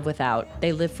can't live without.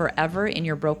 They live forever in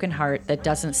your broken heart that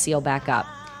doesn't seal back up.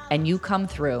 And you come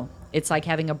through. It's like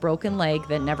having a broken leg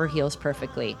that never heals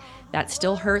perfectly. That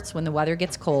still hurts when the weather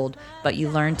gets cold, but you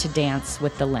learn to dance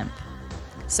with the limp."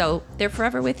 So they're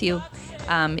forever with you.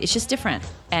 It's just different.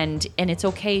 And it's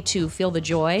okay to feel the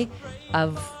joy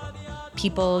of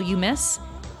people you miss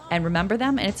and remember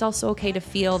them. And it's also okay to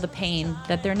feel the pain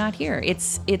that they're not here.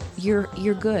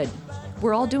 You're good.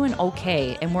 We're all doing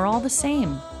okay, and we're all the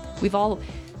same.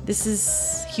 This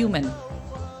is human.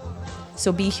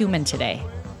 So be human today.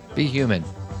 Be human.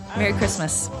 Merry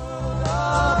Christmas.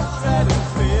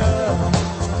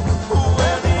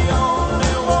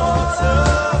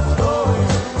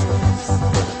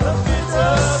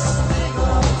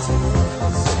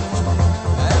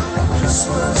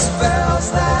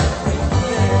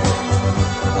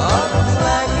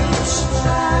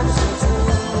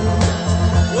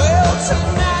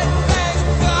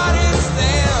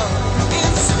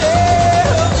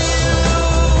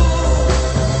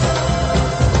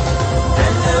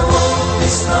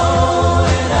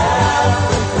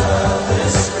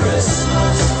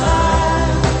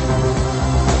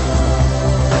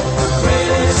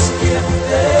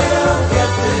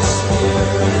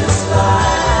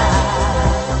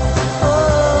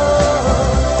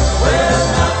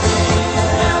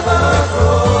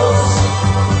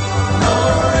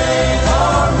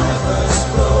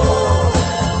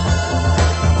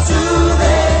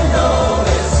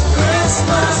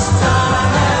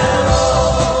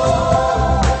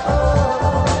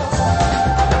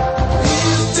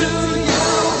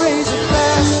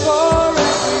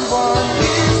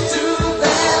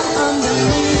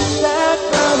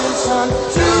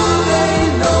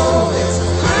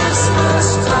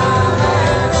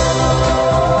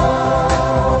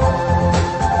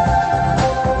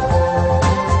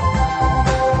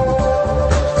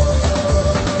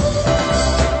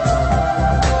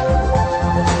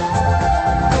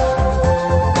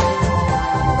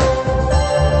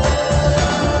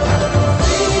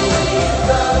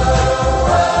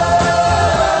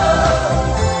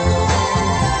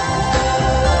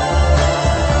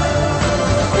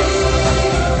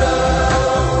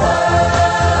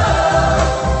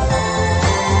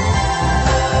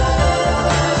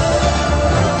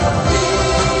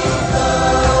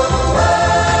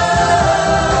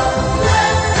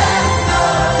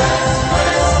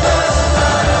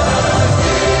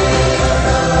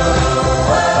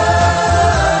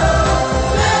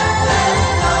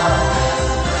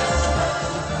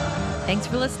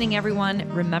 Everyone,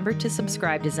 remember to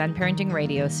subscribe to Zen Parenting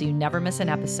Radio so you never miss an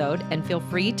episode, and feel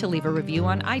free to leave a review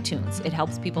on iTunes. It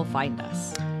helps people find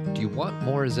us. Do you want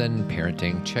more Zen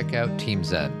parenting? Check out Team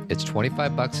Zen. It's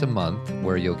 $25 a month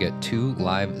where you'll get 2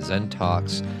 live Zen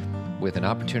talks with an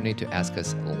opportunity to ask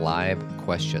us live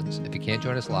questions. If you can't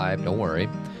join us live, don't worry.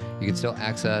 You can still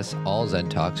access all Zen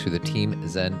talks through the Team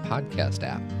Zen podcast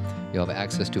app. You'll have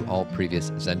access to all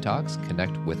previous Zen Talks,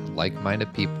 connect with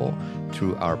like-minded people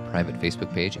through our private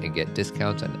Facebook page, and get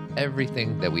discounts on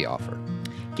everything that we offer.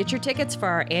 Get your tickets for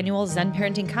our annual Zen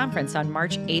Parenting Conference on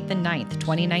March 8th and 9th,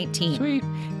 2019. Sweet.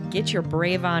 Get your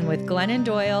brave on with Glennon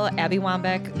Doyle, Abby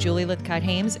Wambach, Julie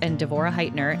Lithcott-Hames, and Devorah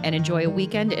Heitner, and enjoy a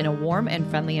weekend in a warm and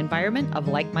friendly environment of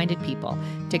like-minded people.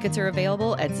 Tickets are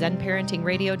available at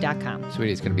zenparentingradio.com.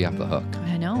 Sweetie, it's going to be off the hook.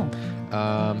 I know.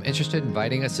 Interested in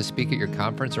inviting us to speak at your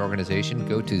conference or organization?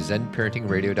 Go to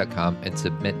zenparentingradio.com and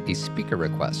submit a speaker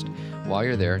request. While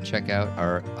you're there, check out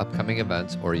our upcoming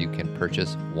events, or you can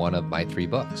purchase one of my 3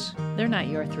 books. They're not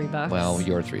your $3. Well,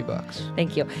 your $3.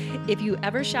 Thank you. If you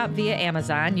ever shop via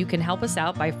Amazon, you can help us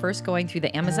out by first going through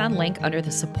the Amazon link under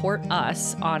the Support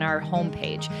Us on our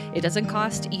homepage. It doesn't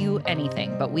cost you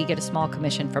anything, but we get a small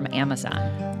commission from Amazon.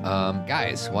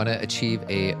 Guys, want to achieve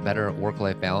a better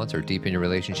work-life balance or deepen your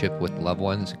relationship with loved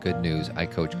ones? Good news. I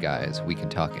coach guys. We can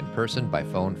talk in person, by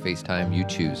phone, FaceTime, you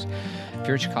choose. If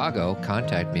you're in Chicago,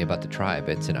 contact me about the Tribe.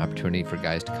 It's an opportunity for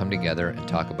guys to come together and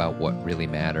talk about what really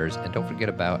matters. And don't forget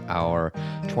about our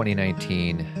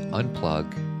 2019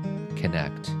 Unplug,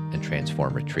 Connect, and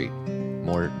Transform Retreat.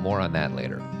 More on that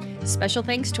later. Special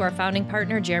thanks to our founding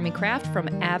partner, Jeremy Kraft from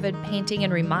Avid Painting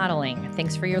and Remodeling.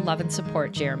 Thanks for your love and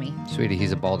support, Jeremy. Sweetie,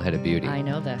 he's a bald-headed beauty. I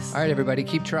know this. All right, everybody,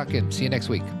 keep trucking. See you next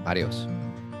week. Adios.